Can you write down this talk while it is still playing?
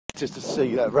visitors to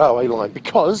see that railway line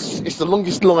because it's the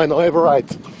longest line I ever had.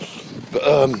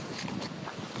 But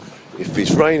if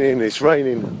it's raining, it's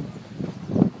raining.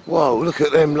 Whoa, look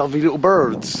at them lovely little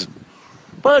birds.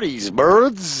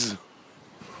 Birds.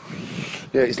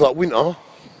 Yeah, it's like winter.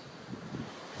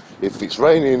 If it's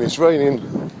raining, it's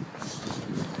raining.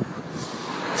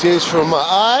 Tears from my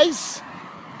eyes.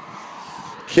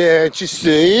 Can't you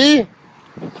see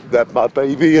that my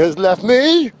baby has left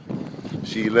me?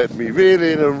 She left me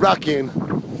reeling and rocking.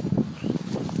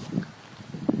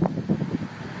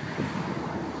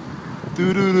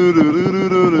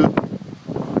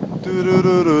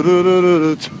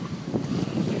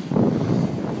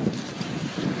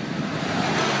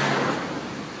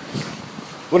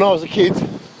 When I was a kid,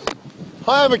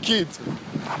 I am a kid.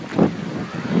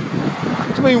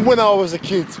 What do you mean when I was a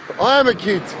kid? I am a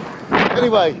kid.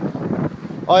 Anyway,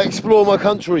 I explore my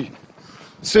country.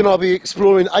 Soon I'll be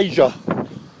exploring Asia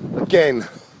again.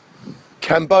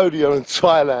 Cambodia and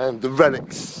Thailand, the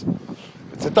relics.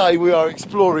 But today we are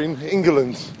exploring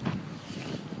England.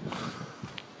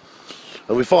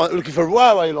 And we're looking for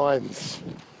railway lines.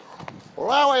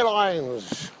 Railway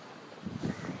lines.